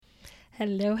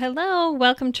Hello, hello.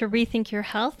 Welcome to Rethink Your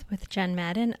Health with Jen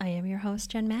Madden. I am your host,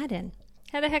 Jen Madden.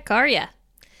 How the heck are you?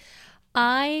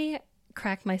 I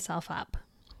crack myself up.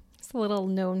 It's a little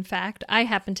known fact. I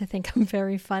happen to think I'm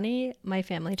very funny. My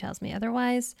family tells me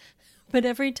otherwise. But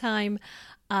every time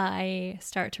I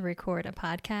start to record a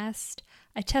podcast,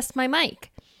 I test my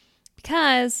mic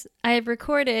because I have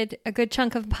recorded a good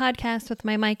chunk of podcasts with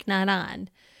my mic not on.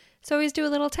 So I always do a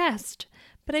little test.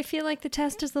 But I feel like the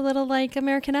test is a little like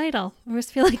American Idol. I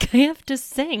always feel like I have to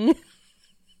sing.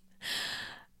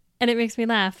 And it makes me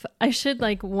laugh. I should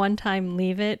one time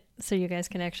leave it so you guys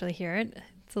can actually hear it.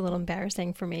 It's a little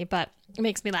embarrassing for me, but it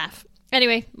makes me laugh.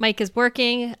 Anyway, mic is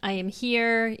working. I am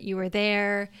here. You are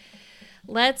there.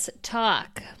 Let's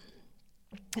talk.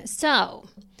 So,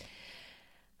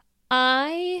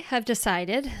 I have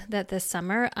decided that this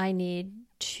summer I need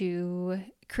to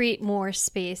create more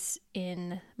space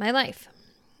in my life.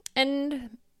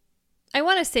 And I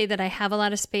want to say that I have a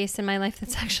lot of space in my life.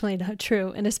 That's actually not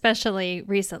true. And especially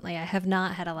recently, I have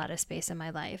not had a lot of space in my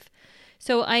life.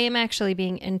 So I am actually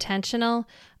being intentional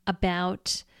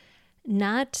about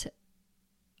not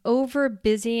over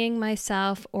busying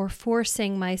myself or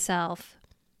forcing myself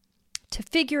to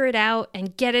figure it out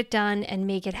and get it done and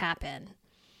make it happen.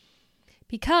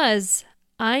 Because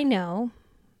I know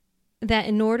that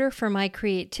in order for my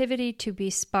creativity to be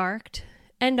sparked,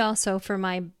 and also for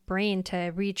my brain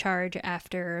to recharge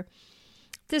after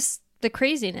the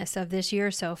craziness of this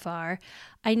year so far,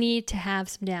 I need to have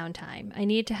some downtime. I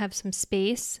need to have some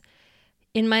space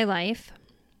in my life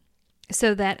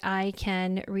so that I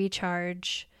can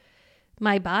recharge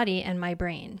my body and my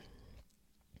brain.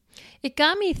 It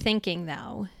got me thinking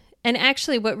though, and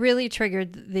actually what really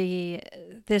triggered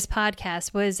this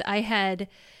podcast was I had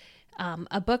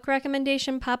a book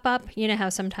recommendation pop up. You know how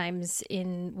sometimes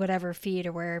in whatever feed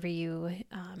or wherever you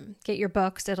get your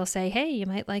books, it'll say, hey, you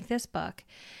might like this book.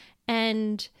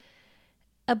 And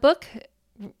a book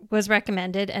was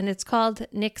recommended, and it's called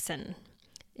Niksen,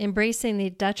 Embracing the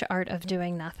Dutch Art of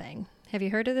Doing Nothing. Have you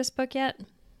heard of this book yet?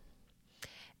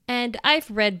 And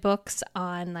I've read books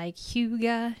on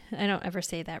hygge. I don't ever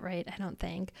say that right, I don't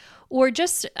think. Or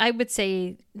just, I would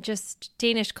say, just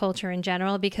Danish culture in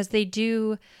general, because they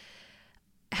do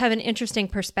have an interesting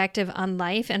perspective on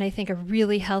life, and I think a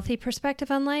really healthy perspective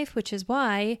on life, which is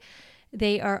why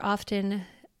they are often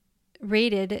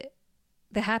rated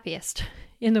the happiest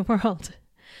in the world.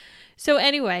 So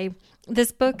anyway,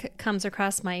 this book comes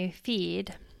across my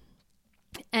feed,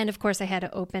 and of course I had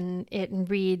to open it and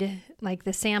read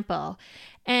the sample,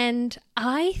 and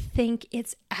I think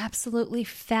it's absolutely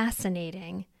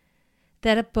fascinating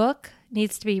that a book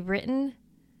needs to be written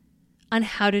on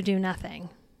how to do nothing.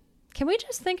 Can we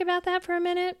just think about that for a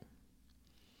minute?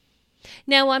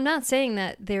 Now, I'm not saying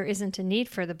that there isn't a need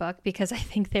for the book, because I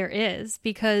think there is,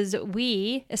 because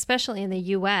we, especially in the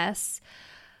US,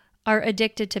 are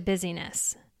addicted to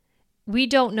busyness. We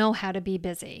don't know how to be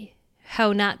busy,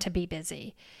 how not to be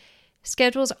busy.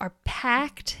 Schedules are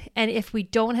packed, and if we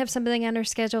don't have something on our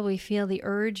schedule, we feel the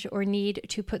urge or need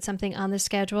to put something on the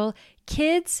schedule.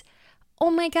 Kids, oh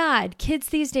my God, kids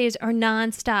these days are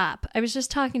nonstop. I was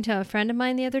just talking to a friend of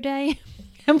mine the other day,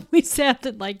 and we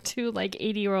sounded like two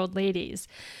 80-year-old ladies.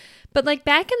 But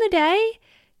back in the day,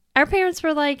 our parents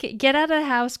were get out of the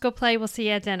house, go play, we'll see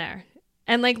you at dinner.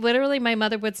 And literally my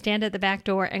mother would stand at the back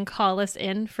door and call us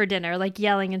in for dinner,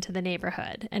 yelling into the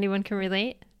neighborhood. Anyone can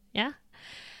relate? Yeah?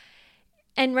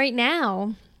 And right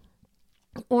now,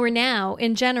 or now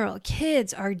in general,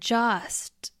 kids are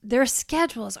their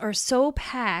schedules are so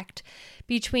packed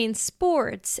between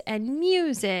sports and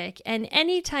music and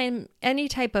any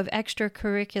type of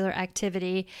extracurricular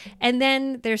activity. And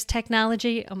then there's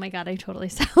technology. Oh my God, I totally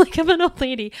sound like I'm an old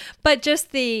lady. But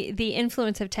just the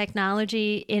influence of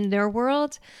technology in their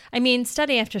world. I mean,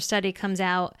 study after study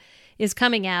is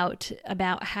coming out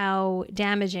about how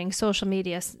damaging social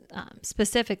media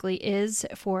specifically is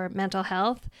for mental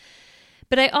health.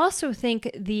 But I also think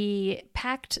the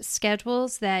packed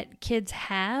schedules that kids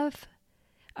have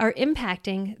are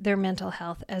impacting their mental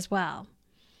health as well.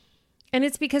 And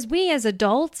it's because we as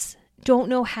adults don't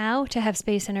know how to have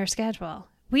space in our schedule.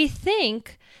 We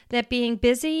think that being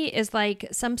busy is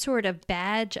some sort of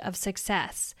badge of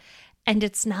success, and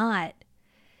it's not.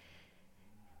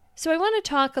 So I want to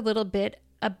talk a little bit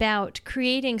about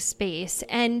creating space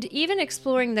and even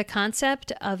exploring the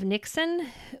concept of Niksen,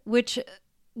 which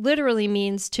literally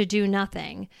means to do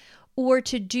nothing, or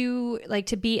to do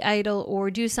to be idle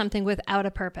or do something without a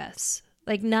purpose,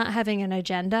 not having an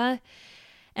agenda.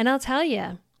 And I'll tell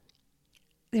you,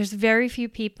 there's very few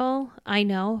people I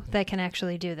know that can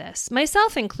actually do this,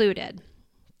 myself included.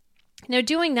 Now,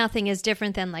 doing nothing is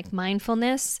different than like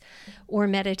mindfulness or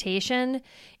meditation.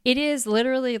 It is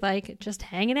literally like just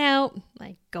hanging out,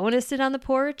 like going to sit on the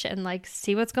porch and like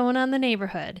see what's going on in the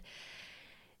neighborhood.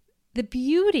 The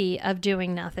beauty of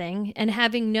doing nothing and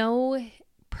having no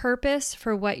purpose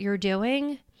for what you're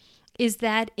doing is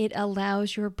that it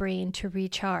allows your brain to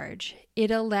recharge. It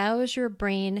allows your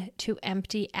brain to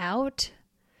empty out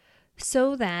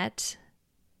so that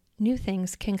new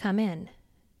things can come in.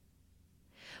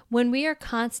 When we are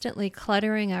constantly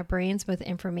cluttering our brains with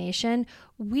information,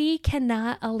 we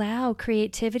cannot allow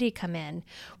creativity come in.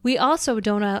 We also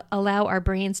don't allow our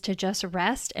brains to just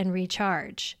rest and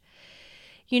recharge.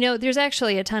 You know, there's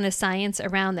actually a ton of science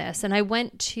around this, and I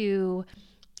went to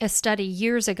a study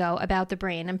years ago about the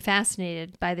brain. I'm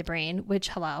fascinated by the brain, which,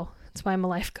 hello, that's why I'm a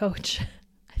life coach.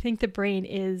 I think the brain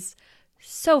is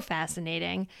so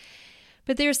fascinating.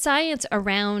 But there's science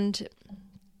around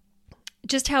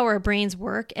just how our brains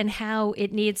work and how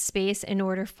it needs space in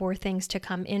order for things to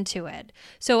come into it.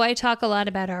 So I talk a lot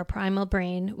about our primal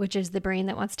brain, which is the brain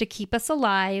that wants to keep us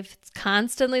alive. It's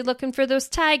constantly looking for those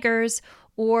tigers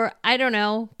or, I don't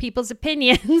know, people's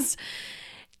opinions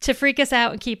to freak us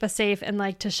out and keep us safe and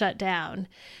like to shut down.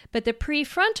 But the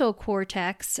prefrontal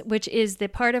cortex, which is the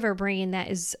part of our brain that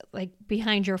is like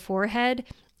behind your forehead,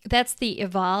 that's the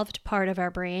evolved part of our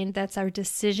brain. That's our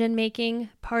decision-making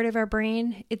part of our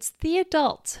brain. It's the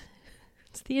adult.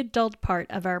 It's the adult part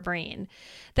of our brain.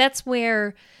 That's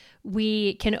where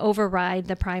we can override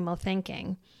the primal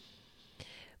thinking.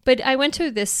 But I went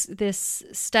to this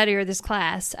study or this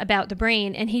class about the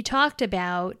brain, and he talked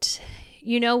about,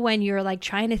 you know, when you're like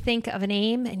trying to think of a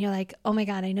name and you're like, oh my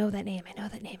God, I know that name.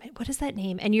 What is that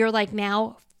name? And you're like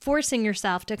now forcing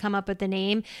yourself to come up with the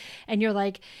name, and you're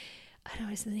like, I don't know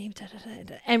what's the name,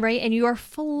 and you are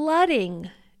flooding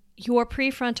your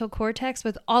prefrontal cortex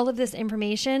with all of this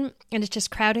information, and it's just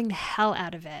crowding the hell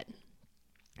out of it.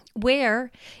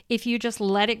 Where if you just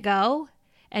let it go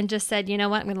and just said, you know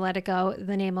what, I'm going to let it go,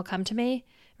 the name will come to me,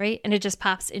 right? And it just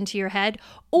pops into your head.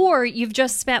 Or you've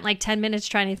just spent like 10 minutes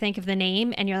trying to think of the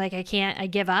name and you're like, I can't, I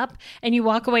give up. And you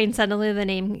walk away and suddenly the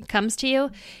name comes to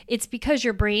you. It's because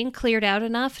your brain cleared out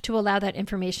enough to allow that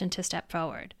information to step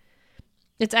forward.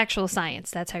 It's actual science.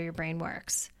 That's how your brain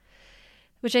works,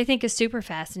 which I think is super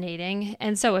fascinating.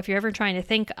 And so if you're ever trying to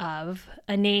think of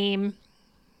a name,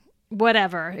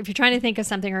 whatever, if you're trying to think of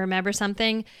something or remember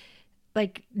something,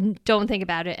 like don't think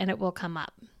about it and it will come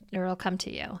up or it'll come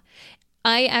to you.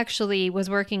 I actually was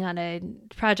working on a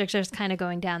project just kind of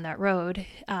going down that road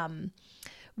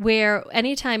where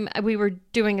anytime we were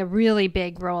doing a really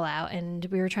big rollout and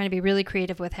we were trying to be really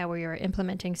creative with how we were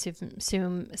implementing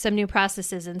some new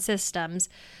processes and systems,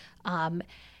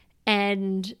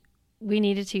 and we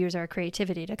needed to use our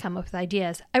creativity to come up with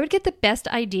ideas. I would get the best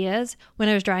ideas when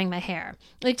I was drying my hair,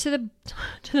 like to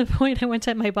the point I went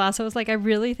to my boss. I was like, I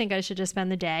really think I should just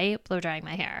spend the day blow drying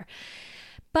my hair.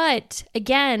 But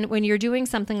again, when you're doing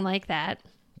something like that,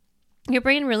 your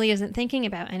brain really isn't thinking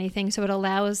about anything, so it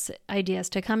allows ideas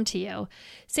to come to you.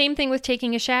 Same thing with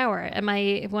taking a shower. At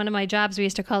one of my jobs, we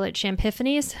used to call it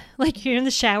shampiphanies. Like you're in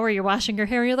the shower, you're washing your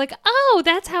hair, and you're like, oh,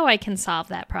 that's how I can solve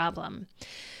that problem.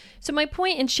 So my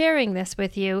point in sharing this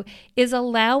with you is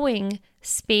allowing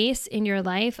space in your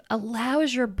life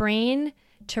allows your brain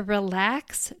to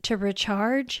relax, to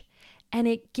recharge, and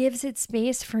it gives it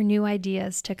space for new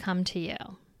ideas to come to you.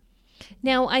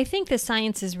 Now, I think the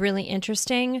science is really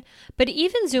interesting, but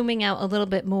even zooming out a little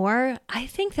bit more, I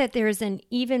think that there's an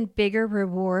even bigger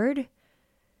reward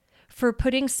for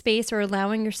putting space or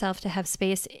allowing yourself to have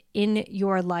space in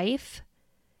your life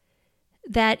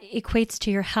that equates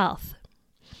to your health,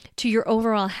 to your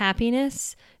overall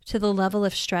happiness, to the level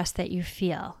of stress that you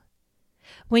feel.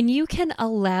 When you can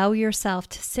allow yourself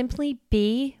to simply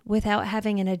be without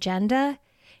having an agenda,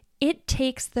 it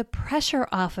takes the pressure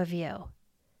off of you.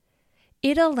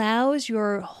 It allows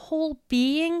your whole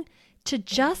being to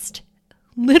just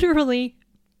literally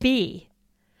be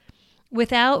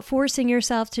without forcing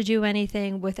yourself to do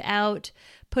anything, without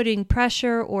putting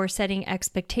pressure or setting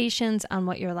expectations on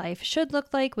what your life should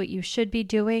look like, what you should be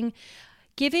doing.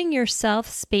 Giving yourself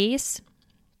space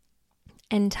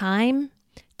and time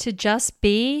to just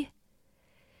be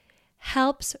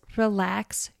helps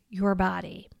relax your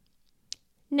body.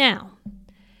 Now,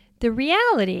 the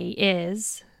reality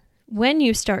is when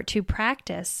you start to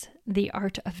practice the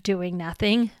art of doing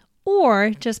nothing or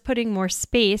just putting more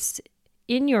space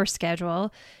in your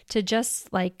schedule to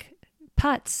just like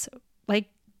putz, like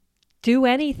do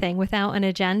anything without an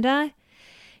agenda,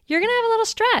 you're going to have a little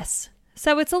stress.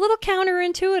 So it's a little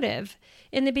counterintuitive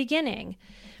in the beginning.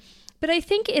 But I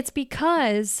think it's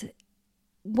because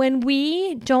when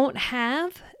we don't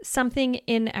have something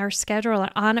in our schedule or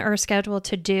on our schedule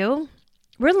to do,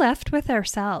 we're left with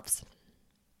ourselves.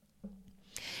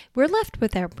 We're left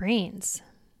with our brains.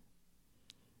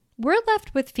 We're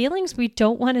left with feelings we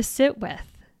don't want to sit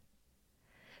with.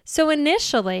 So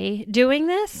initially, doing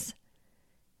this,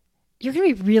 you're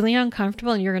going to be really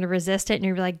uncomfortable and you're going to resist it and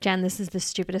you're like, Jen, this is the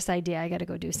stupidest idea. I got to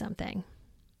go do something.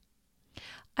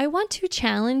 I want to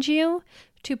challenge you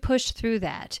to push through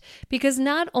that, because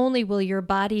not only will your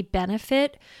body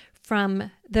benefit from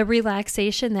the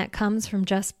relaxation that comes from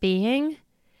just being,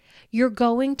 you're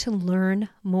going to learn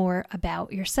more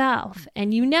about yourself.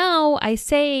 And you know, I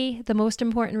say the most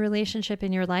important relationship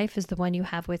in your life is the one you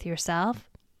have with yourself.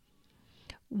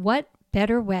 What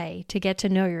better way to get to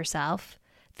know yourself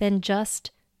than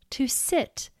just to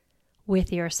sit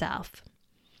with yourself?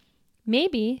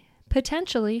 Maybe,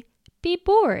 potentially, be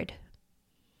bored.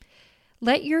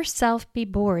 Let yourself be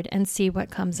bored and see what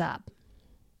comes up.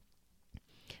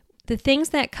 The things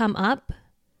that come up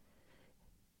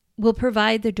will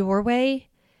provide the doorway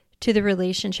to the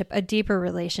relationship, a deeper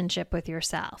relationship with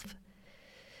yourself.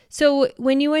 So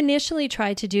when you initially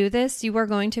try to do this, you are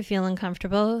going to feel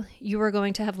uncomfortable. You are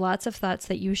going to have lots of thoughts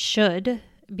that you should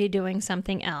be doing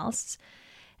something else.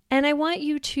 And I want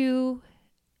you to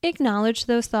acknowledge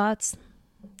those thoughts.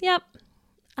 Yep,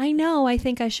 I know I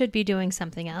think I should be doing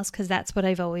something else because that's what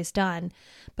I've always done.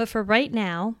 But for right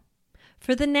now,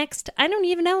 for the next, I don't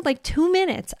even know, like 2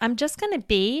 minutes, I'm just going to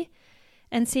be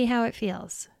and see how it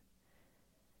feels.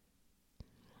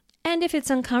 And if it's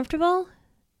uncomfortable,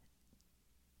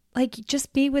 like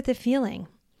just be with the feeling,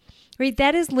 right?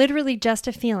 That is literally just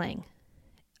a feeling.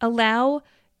 Allow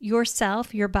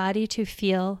yourself, your body to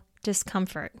feel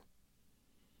discomfort.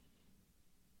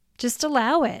 Just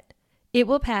allow it. It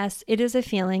will pass. It is a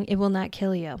feeling. It will not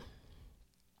kill you.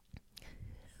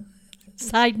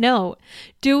 Side note,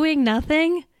 doing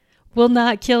nothing will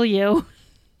not kill you.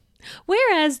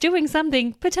 Whereas doing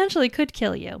something potentially could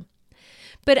kill you.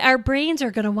 But our brains are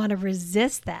going to want to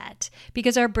resist that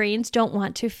because our brains don't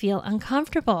want to feel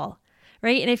uncomfortable,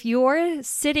 right? And if you're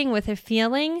sitting with a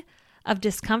feeling of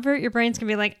discomfort, your brain's going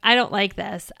to be like, I don't like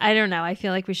this. I don't know. I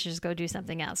feel like we should just go do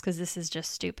something else because this is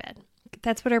just stupid.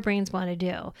 That's what our brains want to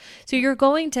do. So you're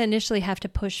going to initially have to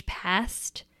push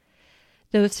past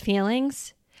those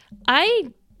feelings.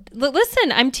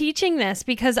 Listen, I'm teaching this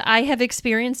because I have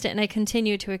experienced it and I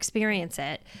continue to experience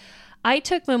it. I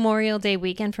took Memorial Day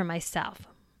weekend for myself.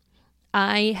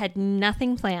 I had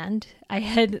nothing planned. I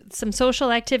had some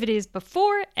social activities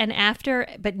before and after,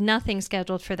 but nothing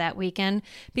scheduled for that weekend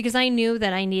because I knew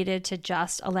that I needed to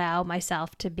just allow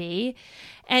myself to be.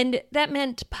 And that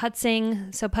meant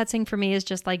putzing. So putzing for me is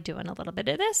just like doing a little bit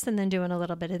of this and then doing a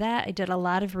little bit of that. I did a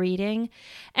lot of reading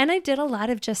and I did a lot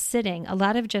of just sitting, a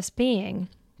lot of just being.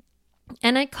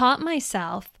 And I caught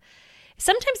myself.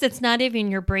 Sometimes it's not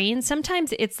even your brain.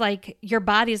 Sometimes it's like your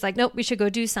body's like, nope, we should go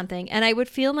do something. And I would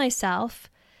feel myself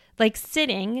like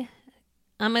sitting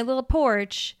on my little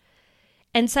porch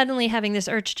and suddenly having this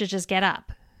urge to just get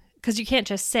up because you can't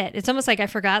just sit. It's almost like I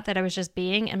forgot that I was just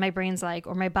being and my brain's like,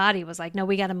 or my body was like, no,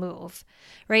 we got to move,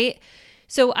 right?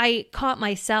 So I caught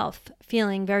myself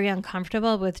feeling very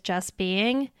uncomfortable with just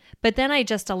being, but then I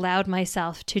just allowed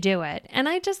myself to do it. And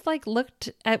I just like looked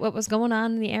at what was going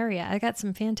on in the area. I got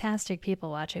some fantastic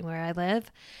people watching where I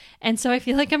live. And so I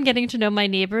feel like I'm getting to know my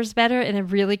neighbors better in a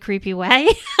really creepy way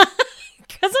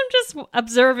because I'm just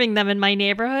observing them in my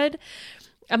neighborhood.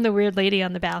 I'm the weird lady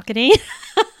on the balcony.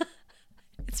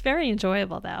 It's very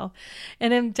enjoyable though.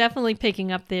 And I'm definitely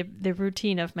picking up the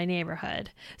routine of my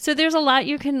neighborhood. So there's a lot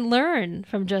you can learn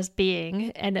from just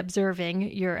being and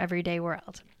observing your everyday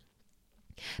world.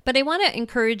 But I want to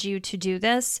encourage you to do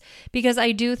this because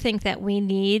I do think that we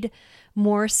need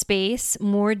more space,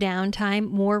 more downtime,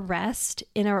 more rest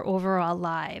in our overall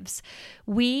lives.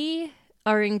 We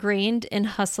are ingrained in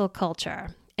hustle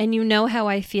culture. And you know how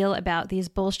I feel about these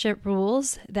bullshit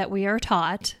rules that we are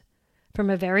taught from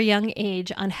a very young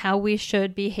age on how we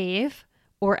should behave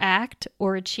or act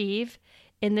or achieve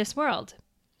in this world.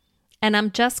 And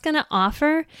I'm just going to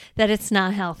offer that it's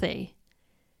not healthy.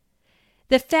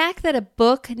 The fact that a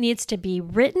book needs to be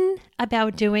written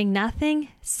about doing nothing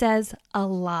says a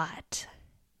lot.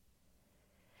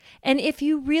 And if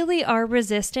you really are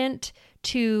resistant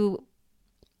to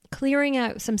clearing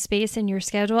out some space in your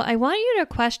schedule, I want you to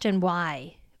question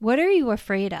why. What are you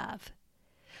afraid of?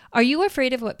 Are you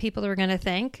afraid of what people are going to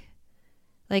think?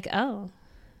 Like, oh,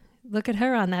 look at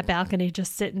her on that balcony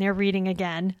just sitting there reading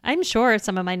again. I'm sure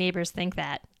some of my neighbors think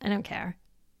that. I don't care.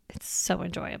 It's so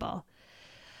enjoyable.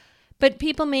 But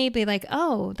people may be like,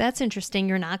 oh, that's interesting.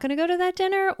 You're not going to go to that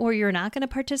dinner or you're not going to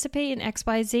participate in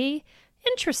XYZ.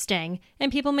 interesting.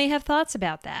 And people may have thoughts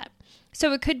about that.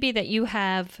 So it could be that you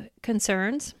have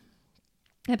concerns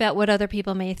about what other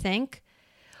people may think,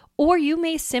 or you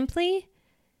may simply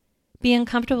be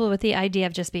uncomfortable with the idea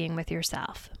of just being with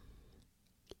yourself.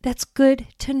 That's good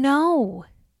to know.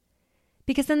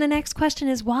 Because then the next question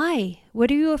is why?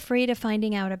 What are you afraid of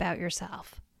finding out about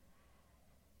yourself?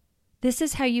 This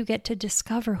is how you get to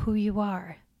discover who you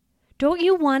are. Don't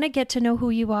you want to get to know who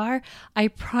you are? I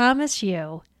promise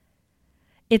you,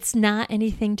 it's not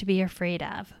anything to be afraid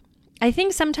of. I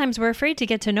think sometimes we're afraid to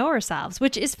get to know ourselves,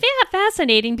 which is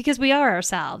fascinating because we are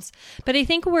ourselves. But I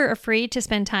think we're afraid to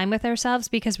spend time with ourselves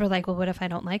because we're like, well, what if I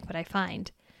don't like what I find?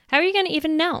 How are you going to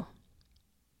even know?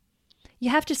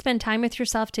 You have to spend time with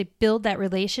yourself to build that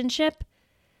relationship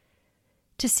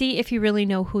to see if you really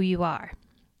know who you are.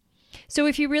 So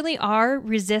if you really are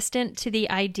resistant to the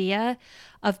idea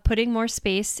of putting more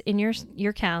space in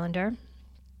your calendar,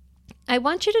 I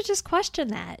want you to just question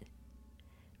that,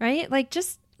 right?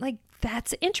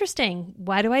 That's interesting.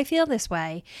 Why do I feel this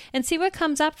way? And see what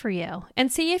comes up for you.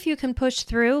 And see if you can push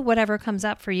through whatever comes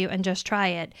up for you and just try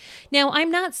it. Now,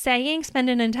 I'm not saying spend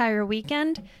an entire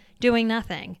weekend doing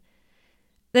nothing.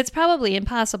 That's probably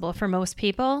impossible for most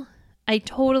people. I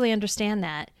totally understand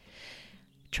that.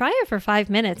 Try it for 5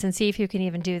 minutes and see if you can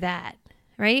even do that,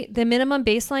 right? The minimum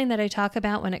baseline that I talk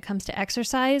about when it comes to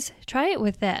exercise, try it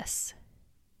with this.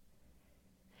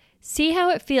 See how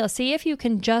it feels. See if you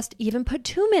can just even put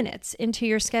 2 minutes into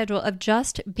your schedule of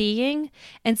just being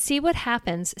and see what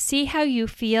happens. See how you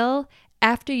feel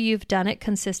after you've done it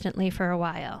consistently for a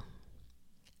while.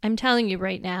 I'm telling you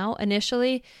right now,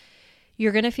 initially,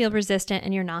 you're going to feel resistant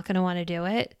and you're not going to want to do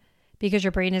it because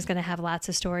your brain is going to have lots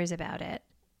of stories about it.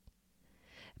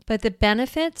 But the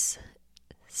benefits,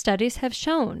 studies have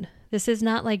shown, this is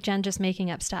not like Jen just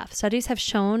making up stuff. Studies have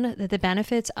shown that the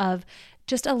benefits of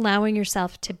just allowing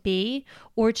yourself to be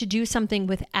or to do something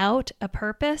without a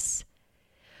purpose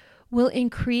will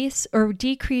increase or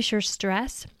decrease your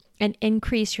stress and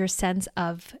increase your sense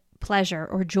of pleasure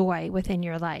or joy within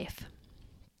your life.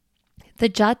 The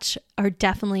Dutch are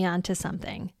definitely onto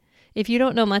something. If you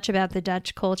don't know much about the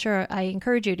Dutch culture, I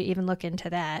encourage you to even look into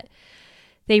that.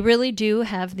 They really do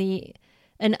have the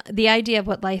idea of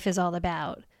what life is all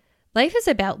about. Life is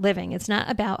about living. It's not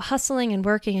about hustling and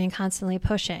working and constantly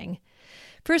pushing.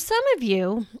 For some of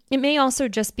you, it may also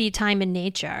just be time in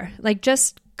nature, like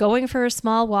just going for a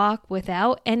small walk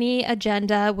without any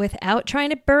agenda, without trying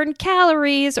to burn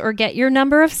calories or get your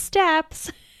number of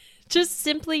steps. Just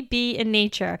simply be in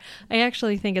nature. I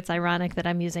actually think it's ironic that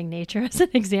I'm using nature as an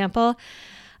example.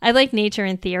 I like nature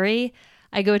in theory.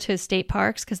 I go to state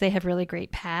parks because they have really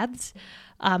great paths.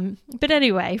 But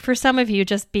anyway, for some of you,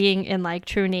 just being in like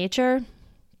true nature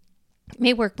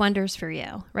may work wonders for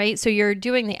you, right? So you're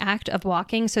doing the act of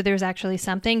walking. So there's actually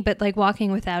something, but like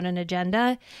walking without an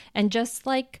agenda and just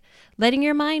like letting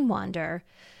your mind wander.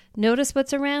 Notice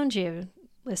what's around you.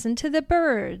 Listen to the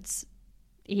birds.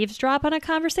 Eavesdrop on a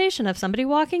conversation of somebody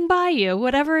walking by you,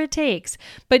 whatever it takes.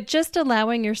 But just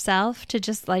allowing yourself to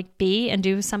just like be and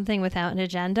do something without an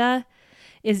agenda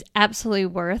is absolutely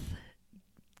worth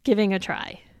giving a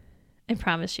try. I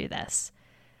promise you this.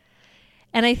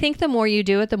 And I think the more you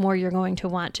do it, the more you're going to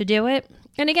want to do it.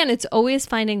 And again, it's always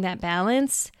finding that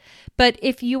balance. But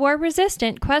if you are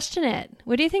resistant, question it.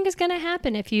 What do you think is going to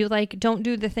happen if you like don't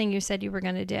do the thing you said you were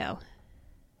going to do?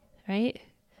 Right?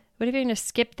 What if you're going to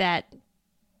skip that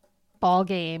ball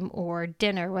game or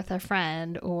dinner with a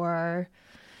friend or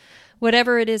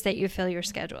whatever it is that you fill your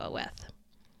schedule with?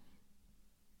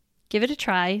 Give it a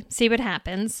try. See what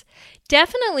happens.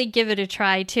 Definitely give it a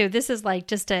try too. This is like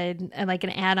just an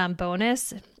add-on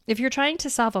bonus. If you're trying to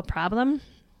solve a problem,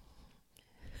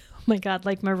 oh my God,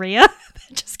 like Maria,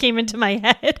 that just came into my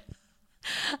head.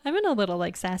 I'm in a little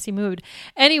like sassy mood.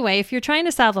 Anyway, if you're trying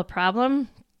to solve a problem,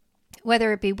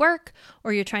 whether it be work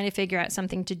or you're trying to figure out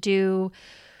something to do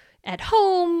at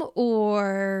home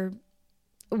or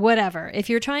whatever, if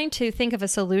you're trying to think of a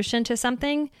solution to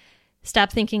something,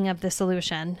 stop thinking of the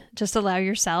solution. Just allow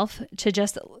yourself to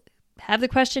just have the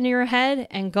question in your head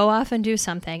and go off and do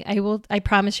something. I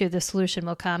promise you the solution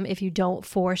will come if you don't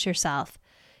force yourself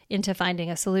into finding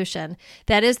a solution.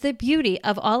 That is the beauty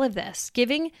of all of this.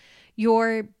 Giving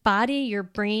your body, your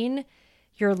brain,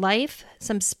 your life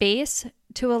some space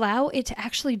to allow it to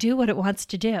actually do what it wants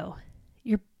to do.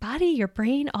 Your body, your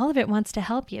brain, all of it wants to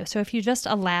help you. So if you just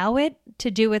allow it to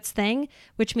do its thing,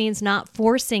 which means not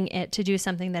forcing it to do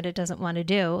something that it doesn't want to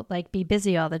do, like be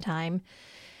busy all the time,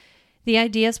 the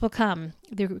ideas will come.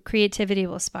 The creativity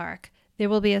will spark. There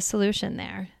will be a solution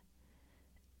there.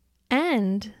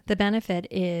 And the benefit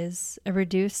is a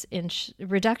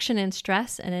reduction in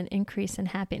stress and an increase in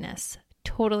happiness.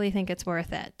 totally think it's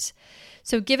worth it.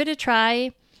 So give it a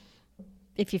try.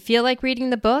 If you feel like reading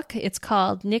the book, it's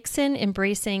called Niksen,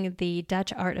 Embracing the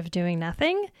Dutch Art of Doing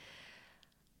Nothing.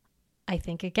 I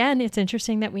think, again, it's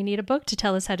interesting that we need a book to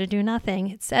tell us how to do nothing.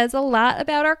 It says a lot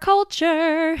about our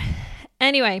culture.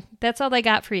 Anyway, that's all I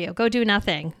got for you. Go do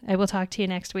nothing. I will talk to you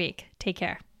next week. Take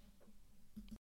care.